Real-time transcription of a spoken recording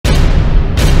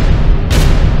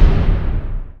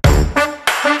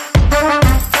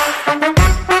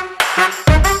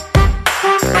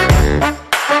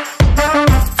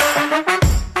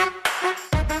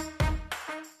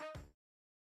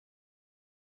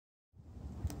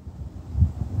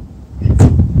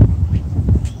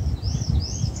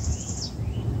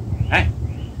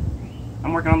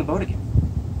working on the boat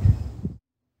again.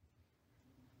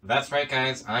 That's right,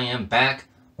 guys. I am back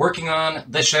working on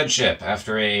the shed ship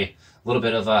after a little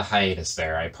bit of a hiatus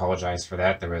there. I apologize for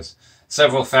that. There was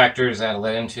several factors that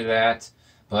led into that,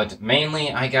 but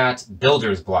mainly I got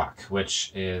builder's block,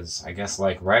 which is, I guess,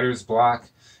 like writer's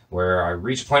block, where I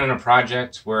reach a point in a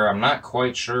project where I'm not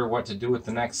quite sure what to do with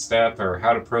the next step or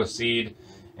how to proceed,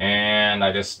 and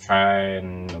I just try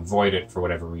and avoid it for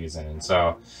whatever reason. And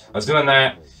so I was doing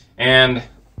that, and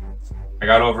I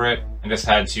got over it and just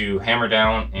had to hammer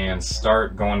down and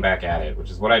start going back at it, which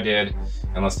is what I did.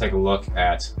 And let's take a look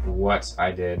at what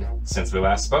I did since we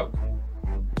last spoke.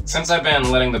 Since I've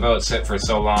been letting the boat sit for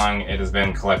so long, it has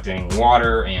been collecting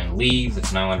water and leaves.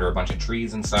 It's now under a bunch of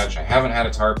trees and such. I haven't had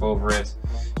a tarp over it.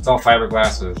 It's all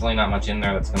fiberglass, so there's really not much in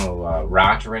there that's going to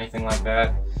rot or anything like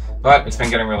that. But it's been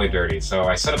getting really dirty. So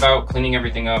I set about cleaning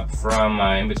everything up from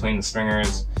in between the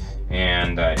stringers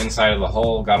and inside of the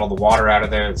hull, got all the water out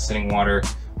of there, the sitting water,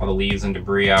 all the leaves and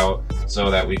debris out, so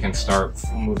that we can start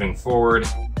moving forward.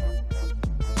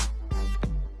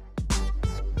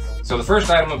 So the first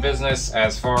item of business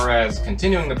as far as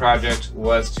continuing the project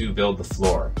was to build the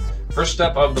floor. First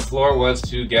step of the floor was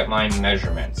to get my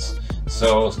measurements.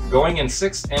 So going in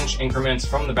 6-inch increments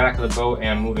from the back of the boat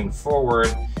and moving forward,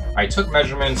 I took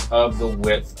measurements of the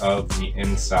width of the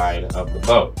inside of the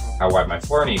boat, how wide my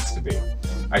floor needs to be.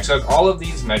 I took all of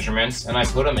these measurements and I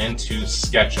put them into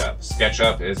SketchUp.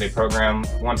 SketchUp is a program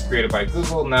once created by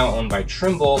Google, now owned by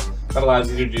Trimble, that allows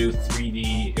you to do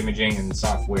 3D imaging and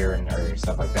software and or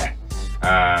stuff like that.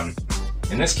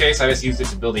 In this case, I just used it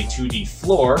to build a 2D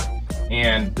floor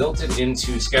and built it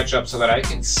into SketchUp so that I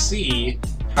could see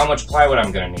how much plywood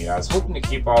I'm going to need. I was hoping to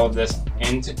keep all of this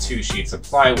into 2 sheets of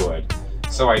plywood.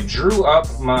 So I drew up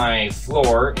my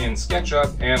floor in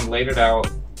SketchUp and laid it out,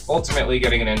 ultimately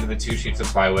getting it into the 2 sheets of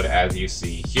plywood as you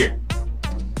see here.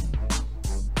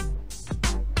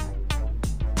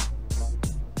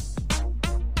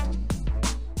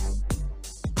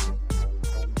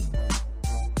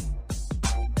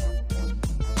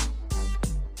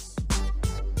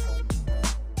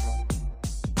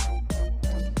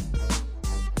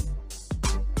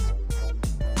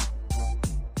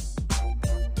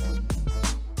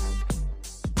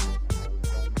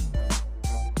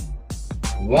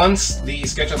 Once the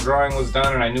SketchUp drawing was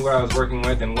done and I knew what I was working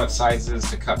with and what sizes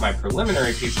to cut my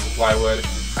preliminary pieces of plywood,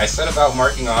 I set about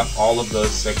marking off all of those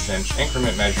 6-inch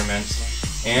increment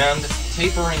measurements and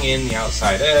tapering in the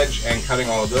outside edge and cutting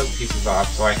all of those pieces off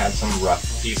so I had some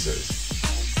rough pieces.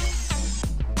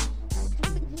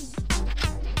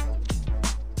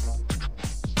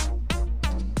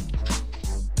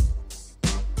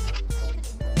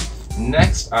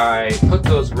 Next, I put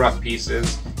those rough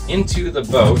pieces into the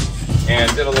boat and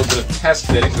did a little bit of test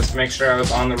fitting just to make sure I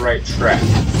was on the right track.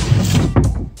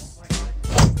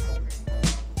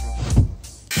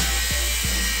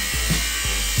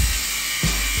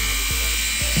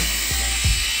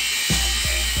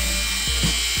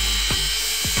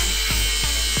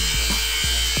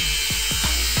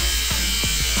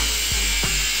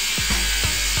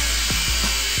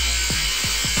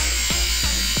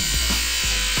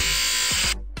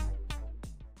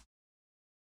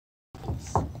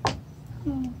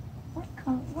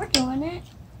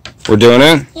 We're doing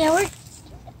it? Yeah,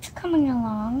 it's coming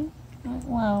along.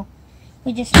 Well,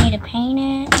 we just need to paint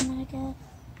it, and I guess.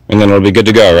 And then it'll be good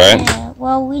to go, right? Yeah.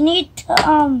 Well, we need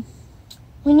to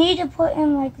put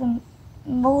in like the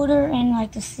motor and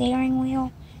like the steering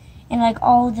wheel, and like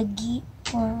all the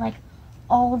or like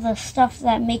all the stuff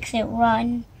that makes it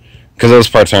run. Because those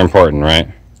parts are important, right?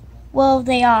 Well,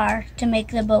 they are to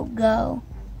make the boat go.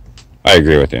 I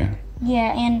agree with you.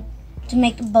 Yeah, and to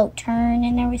make the boat turn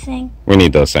and everything. We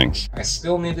need those things. I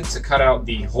still needed to cut out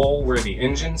the hole where the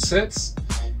engine sits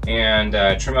and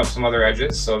trim up some other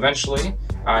edges. So eventually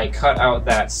I cut out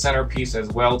that center piece as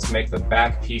well to make the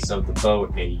back piece of the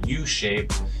boat a U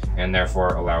shape and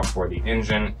therefore allow for the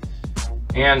engine,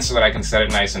 and so that I can set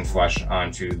it nice and flush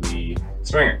onto the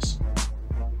stringers.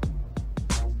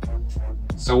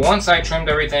 So once I trimmed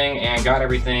everything and got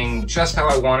everything just how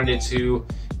I wanted it to,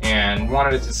 and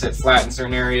wanted it to sit flat in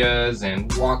certain areas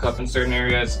and walk up in certain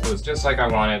areas, it was just like I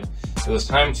wanted. It was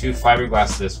time to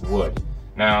fiberglass this wood.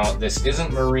 Now, this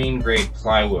isn't marine grade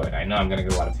plywood. I know I'm gonna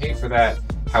get a lot of hate for that.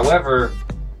 However,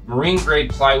 marine grade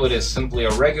plywood is simply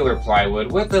a regular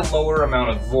plywood with a lower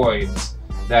amount of voids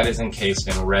that is encased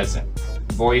in resin.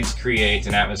 Voids create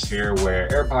an atmosphere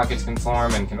where air pockets can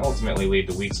form and can ultimately lead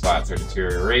to weak spots or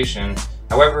deterioration.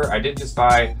 However, I did just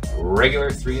buy regular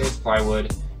 3/8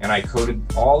 plywood, and I coated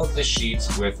all of the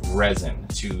sheets with resin.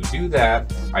 To do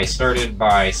that, I started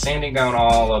by sanding down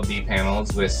all of the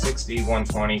panels with 60,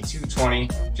 120, 220,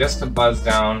 just to buzz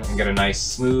down and get a nice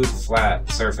smooth,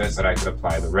 flat surface that I could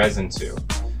apply the resin to.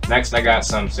 Next, I got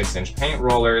some 6-inch paint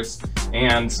rollers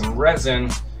and some resin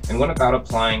and went about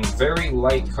applying very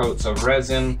light coats of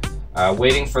resin,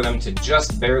 waiting for them to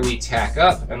just barely tack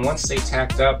up, and once they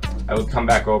tacked up, I would come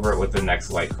back over it with the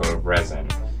next light coat of resin.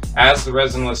 As the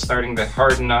resin was starting to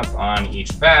harden up on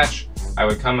each batch, I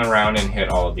would come around and hit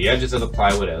all of the edges of the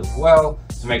plywood as well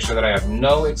to make sure that I have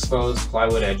no exposed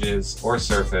plywood edges or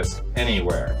surface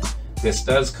anywhere. This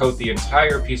does coat the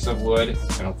entire piece of wood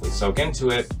and hopefully soak into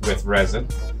it with resin,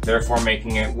 therefore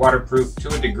making it waterproof to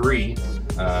a degree.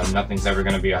 Nothing's ever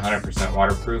going to be 100%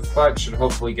 waterproof, but should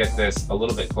hopefully get this a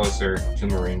little bit closer to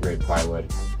marine grade plywood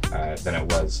than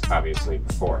it was obviously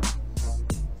before.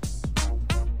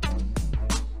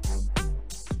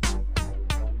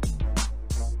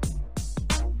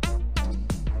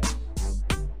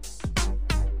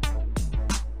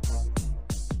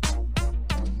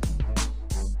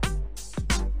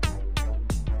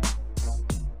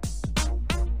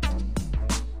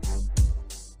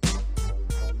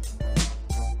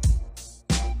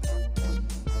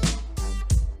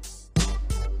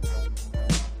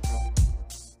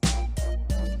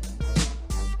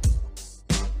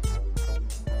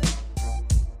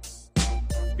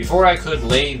 Before I could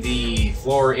lay the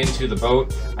floor into the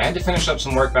boat, I had to finish up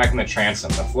some work back in the transom.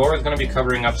 The floor is going to be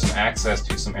covering up some access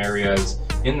to some areas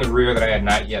in the rear that I had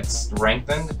not yet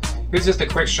strengthened. Here's just a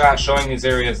quick shot showing these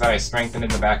areas that I strengthened in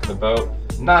the back of the boat.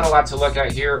 Not a lot to look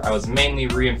at here. I was mainly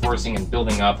reinforcing and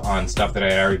building up on stuff that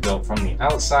I had already built from the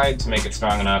outside to make it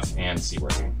strong enough and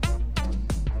seaworthy.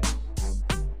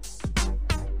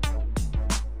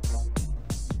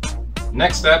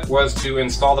 Next step was to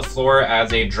install the floor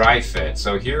as a dry fit.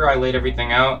 So here I laid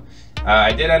everything out.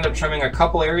 I did end up trimming a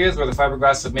couple areas where the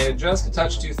fiberglass had made it just a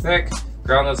touch too thick,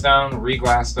 ground those down,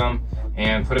 re-glassed them,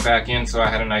 and put it back in so I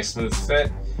had a nice smooth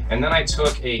fit. And then I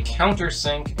took a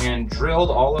countersink and drilled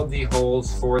all of the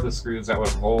holes for the screws that would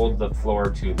hold the floor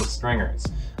to the stringers.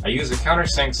 I use a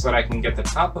countersink so that I can get the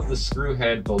top of the screw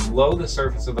head below the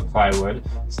surface of the plywood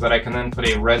so that I can then put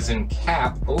a resin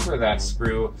cap over that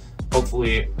screw,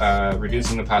 hopefully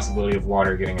reducing the possibility of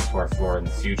water getting into our floor in the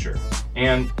future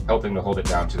and helping to hold it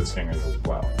down to the stringers as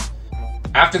well.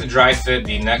 After the dry fit,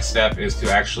 the next step is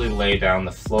to actually lay down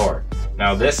the floor.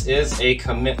 Now this is a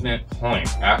commitment point.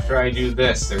 After I do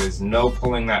this, there is no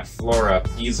pulling that floor up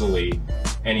easily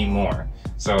anymore.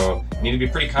 So you need to be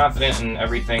pretty confident in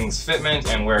everything's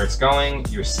fitment and where it's going,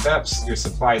 your steps, your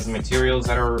supplies and materials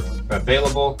that are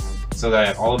available, so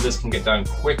that all of this can get done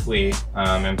quickly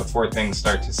and before things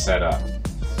start to set up.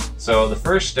 So the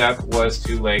first step was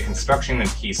to lay construction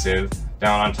adhesive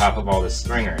down on top of all the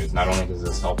stringers. Not only does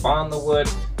this help bond the wood,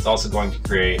 it's also going to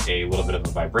create a little bit of a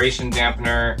vibration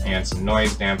dampener and some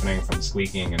noise dampening from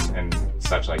squeaking and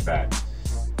such like that.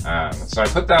 So I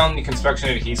put down the construction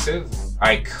adhesive.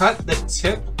 I cut the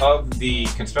tip of the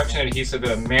construction adhesive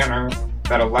in a manner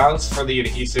that allows for the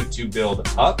adhesive to build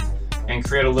up and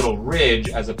create a little ridge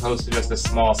as opposed to just a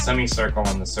small semicircle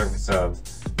on the surface of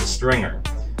the stringer.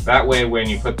 That way when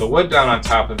you put the wood down on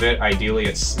top of it, ideally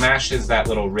it smashes that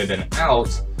little ribbon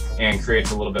out and creates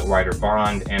a little bit wider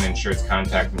bond and ensures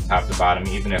contact from top to bottom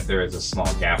even if there is a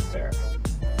small gap there.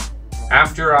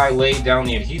 After I laid down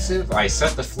the adhesive, I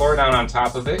set the floor down on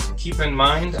top of it. Keep in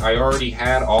mind, I already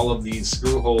had all of these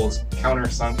screw holes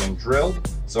countersunk and drilled,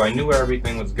 so I knew where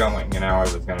everything was going and how I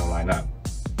was going to line up.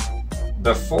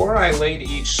 Before I laid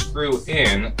each screw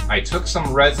in, I took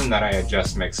some resin that I had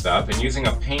just mixed up, and using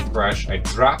a paintbrush, I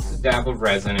dropped a dab of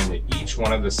resin into each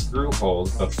one of the screw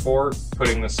holes before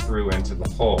putting the screw into the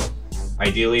hole.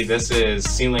 Ideally, this is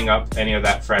sealing up any of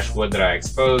that fresh wood that I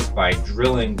exposed by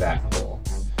drilling that hole.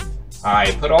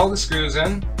 I put all the screws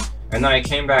in, and then I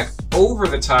came back over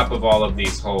the top of all of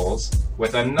these holes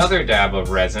with another dab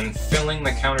of resin, filling the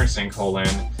countersink hole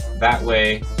in, that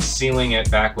way sealing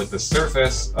it back with the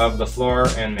surface of the floor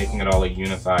and making it all a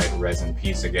unified resin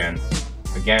piece again.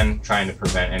 Again, trying to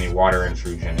prevent any water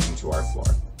intrusion into our floor.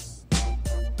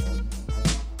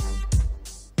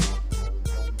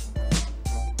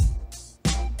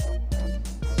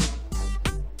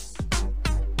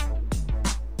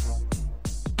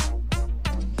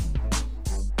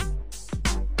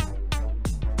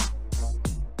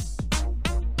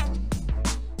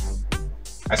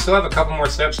 I still have a couple more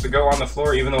steps to go on the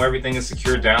floor, even though everything is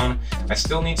secured down. I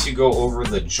still need to go over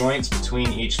the joints between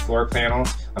each floor panel.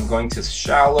 I'm going to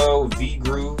shallow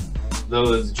V-groove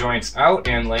those joints out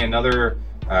and lay another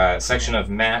section of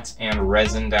mat and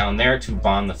resin down there to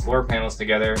bond the floor panels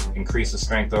together, increase the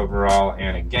strength overall,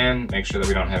 and again, make sure that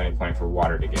we don't have any point for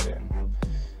water to get in.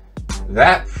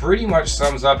 That pretty much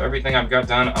sums up everything I've got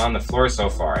done on the floor so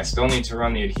far. I still need to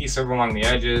run the adhesive along the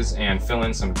edges and fill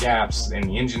in some gaps in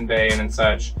the engine bay and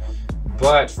such,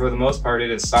 but for the most part it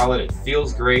is solid. It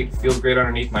feels great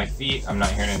underneath my feet. I'm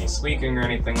not hearing any squeaking or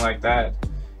anything like that,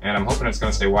 and I'm hoping it's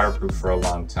going to stay waterproof for a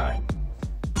long time.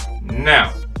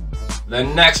 Now, the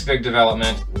next big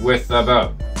development with the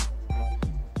boat.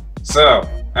 So,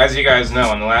 as you guys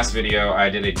know, in the last video I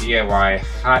did a DIY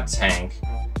hot tank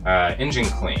engine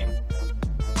clean.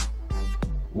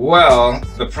 Well,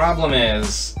 the problem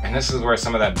is, and this is where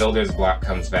some of that builder's block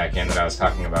comes back in that I was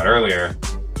talking about earlier,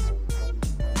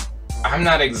 I'm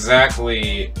not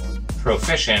exactly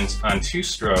proficient on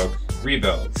two-stroke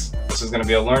rebuilds. This is going to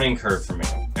be a learning curve for me.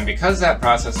 And because that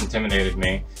process intimidated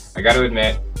me, I got to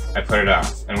admit, I put it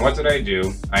off. And what did I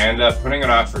do? I ended up putting it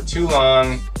off for too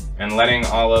long and letting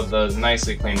all of those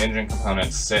nicely cleaned engine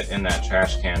components sit in that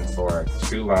trash can for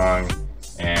too long,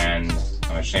 and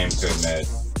I'm ashamed to admit,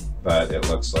 but it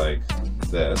looks like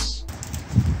this.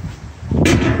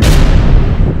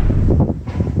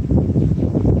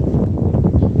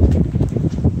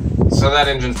 So that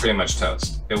engine's pretty much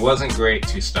toast. It wasn't great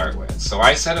to start with, so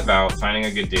I set about finding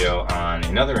a good deal on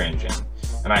another engine,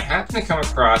 and I happened to come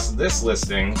across this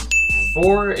listing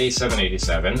for a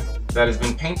 787 that has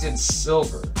been painted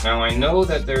silver. Now, I know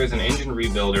that there is an engine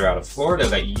rebuilder out of Florida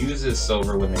that uses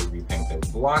silver when they repaint their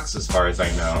blocks, as far as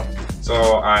I know. So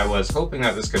I was hoping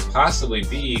that this could possibly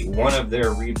be one of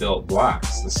their rebuilt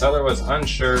blocks. The seller was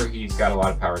unsure. He's got a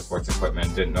lot of power sports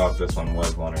equipment, didn't know if this one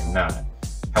was one or not.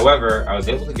 However, I was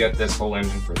able to get this whole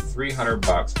engine for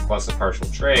 $300 plus a partial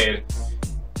trade,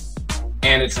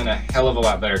 and it's in a hell of a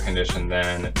lot better condition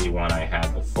than the one I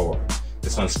had before.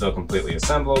 This one's still completely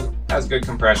assembled, has good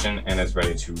compression, and is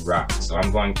ready to rock. So I'm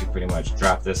going to pretty much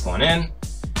drop this one in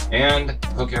and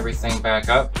hook everything back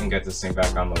up and get this thing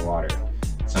back on the water.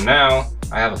 So now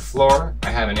I have a floor, I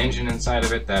have an engine inside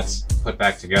of it that's put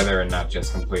back together and not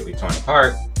just completely torn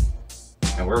apart,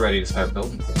 and we're ready to start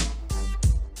building again.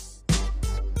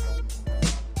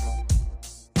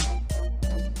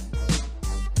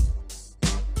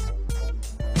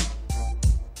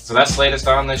 So that's the latest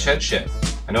on the shed ship.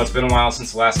 I know it's been a while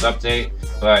since the last update,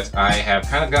 but I have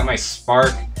kind of got my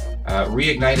spark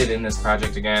reignited in this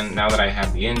project again now that I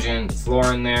have the engine, the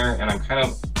floor in there, and I'm kind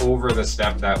of over the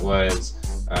step that was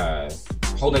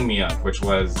holding me up, which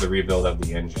was the rebuild of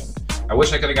the engine. I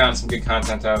wish I could have gotten some good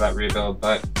content out of that rebuild,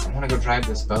 but I want to go drive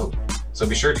this boat. So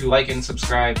be sure to like and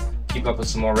subscribe, keep up with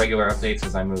some more regular updates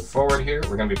as I move forward here.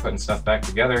 We're going to be putting stuff back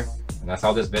together, and that's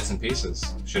all just bits and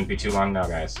pieces. Shouldn't be too long now,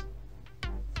 guys.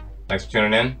 Thanks for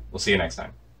tuning in. We'll see you next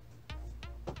time.